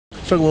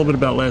talk a little bit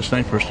about last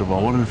night, first of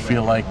all. What did it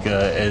feel like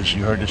as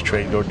you heard this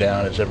trade go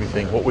down, as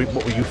everything, what were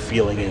you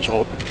feeling as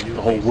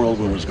the whole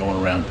whirlwind was going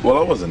around? Well,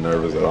 I wasn't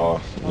nervous at all.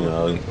 You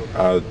know,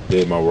 I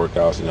did my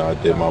workouts, you know, I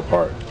did my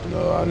part. You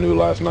know, I knew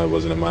last night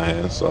wasn't in my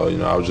hands, so, you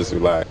know, I was just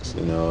relaxed.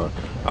 You know,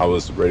 I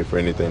was ready for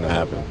anything to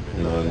happen.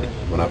 You know, and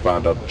when I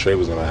found out the trade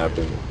was going to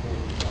happen,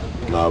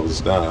 you know, I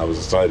was done. I was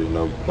excited, you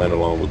know, playing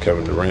along with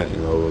Kevin Durant,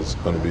 you know, it was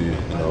going to be,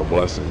 you know, a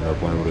blessing, you know,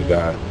 playing with a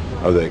guy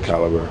of that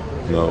caliber,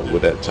 you know,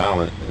 with that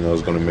talent, you know,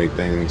 it's going to make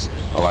things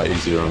a lot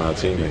easier on our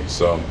teammates.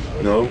 So,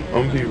 you know, I'm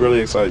going to be really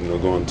excited, you know,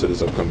 going into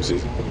this upcoming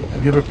season.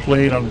 Have you ever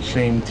played on the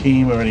same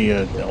team or any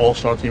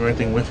all-star team or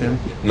anything with him?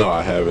 No,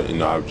 I haven't. You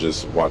know, I've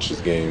just watched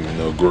his game, you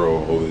know,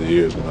 grow over the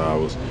years. You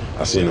know,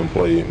 I seen him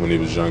play when he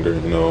was younger,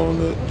 you know, on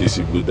the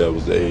DC Blue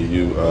Devils, the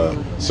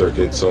AAU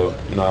circuit. So,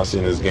 you know, I've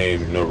seen his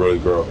game, you know, really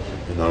grow.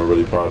 You know, I'm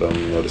really proud of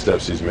him, you know, the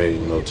steps he's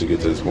made, you know, to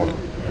get to this point.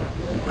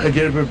 Had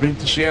you ever been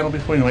to Seattle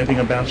before? You know anything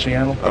about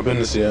Seattle? I've been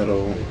to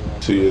Seattle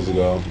 2 years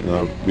ago. You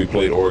know, we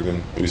played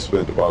Oregon. We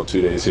spent about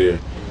 2 days here.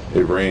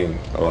 It rained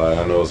a lot.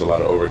 I know it's a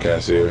lot of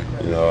overcast here.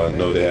 You know, I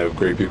know they have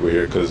great people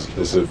here because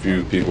there's a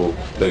few people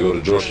that go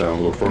to Georgetown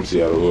who are from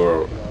Seattle who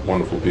are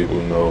wonderful people,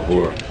 you know,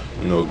 who are,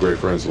 you know, great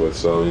friends with.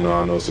 So, you know,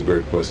 I know it's a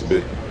great place to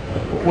be.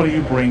 What do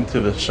you bring to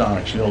the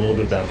Sonics? You know a little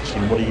bit about the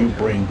team. What do you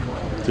bring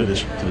to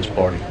this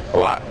party? A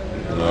lot.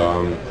 You know,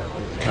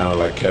 I'm kind of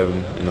like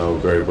Kevin, you know,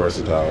 very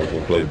versatile. I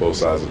can play both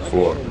sides of the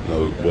floor. You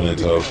know, willing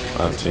to help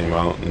my team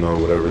out, you know,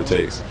 whatever it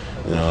takes.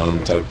 You know, I'm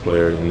the type of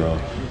player, you know,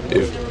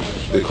 if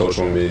the coach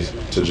wants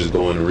me to just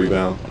go in and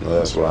rebound, you know,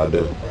 that's what I do.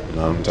 You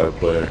know, I'm the type of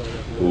player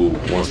who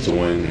wants to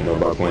win, you know,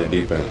 by playing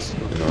defense.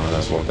 You know, and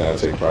that's one thing I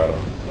take pride on.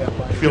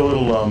 You feel a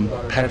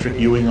little Patrick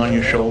Ewing on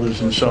your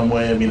shoulders in some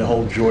way? I mean, the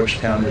whole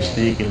Georgetown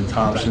mystique and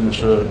Thompson's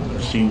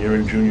senior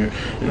and junior.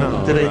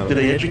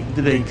 Did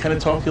they kind of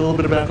talk to you a little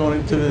bit about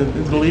going into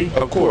the league?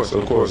 Of course.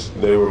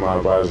 They were my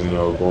advisors, you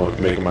know,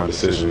 making my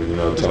decision, you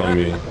know, telling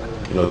me,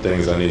 you know,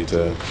 things I need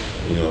to,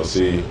 you know,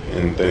 see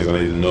and things I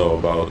need to know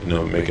about, you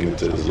know, making it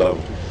to this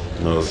level.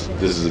 You know,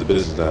 this is a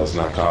business now, it's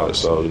not college.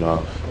 So, you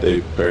know,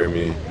 they prepared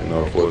me, you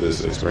know, for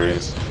this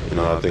experience. You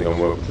know, I think I'm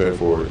well prepared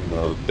for it. You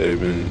know, they've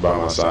been by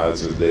my side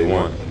since day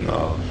one. You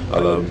know, I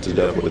love them to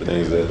death with the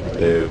things that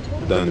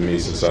they've done to me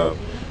since I've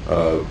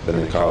been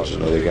in college. You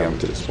know, they got me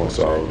to this point,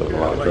 so I owe them a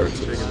lot of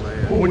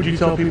credit. What would you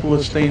tell people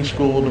that stay in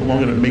school a little bit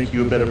longer to make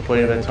you a better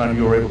player that time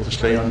you were able to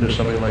stay under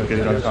somebody like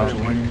John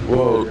Thompson?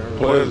 Well,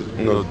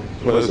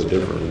 players are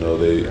different. You know,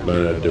 they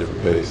learn at a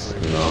different pace.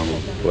 You know, I'm a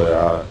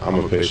player. I'm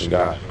a patient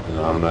guy. You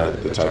know, I'm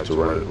not the type to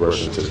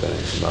rush into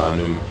things. You know, I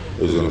knew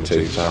it was going to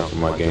take time for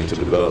my game to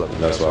develop,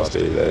 and that's why I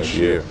stayed that extra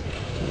year.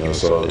 You know,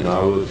 so, you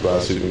know, I would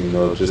advise people, you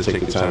know, just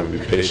take the time and be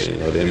patient.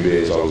 You know, the NBA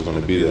is always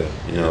going to be there.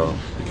 You know,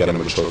 you got to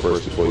mature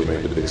first before you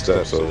make the big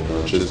step. So, you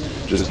know,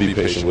 just be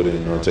patient with it,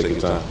 you know, take your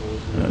time.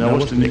 Now,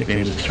 what's the nickname?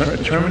 Is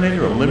it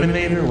Terminator or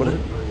Eliminator? What is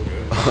it?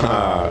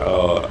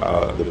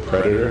 The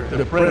Predator.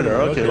 The Predator,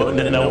 okay. Well,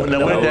 now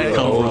where did that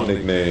come from?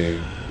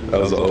 Nickname. That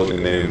was the old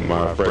nickname.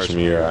 My freshman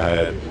year,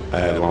 I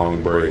had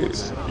long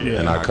braids,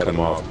 and I cut them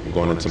off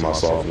going into my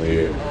sophomore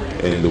year.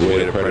 And the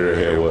way the Predator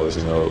hair was,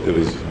 you know, it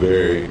was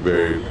very,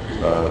 very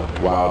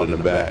wild in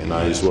the back. And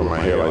I used to wear my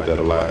hair like that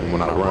a lot. And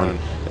when I run,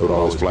 it would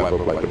always flap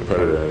up like the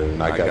Predator.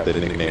 And I got that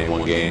nickname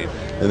one game.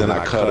 And then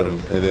I cut him,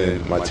 and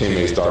then my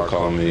teammates started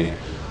calling me,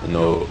 you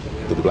know,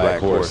 the Black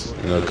Horse,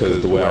 you know,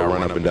 because the way I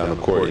run up and down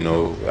the court, you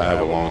know, I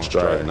have a long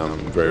stride and I'm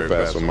very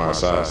fast on my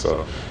side.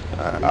 So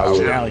I would,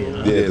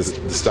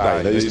 the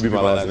Stallion. That used to be my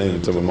last name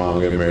until my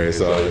mom got married.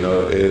 So, you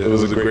know, it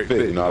was a great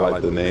fit. You know, I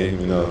like the name,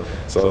 you know.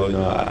 So, you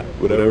know,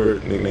 whatever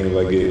nickname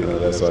I get, you know,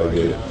 that's how I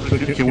get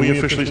it. Can we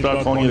officially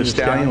start calling you the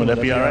Stallion? Would that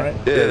be all right?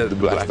 Yeah, the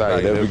Black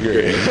Stallion. That'd be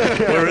great.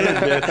 We're in,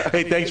 man.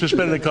 Hey, thanks for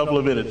spending a couple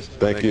of minutes.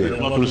 Thank you.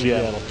 Welcome to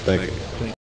Seattle. Thank you.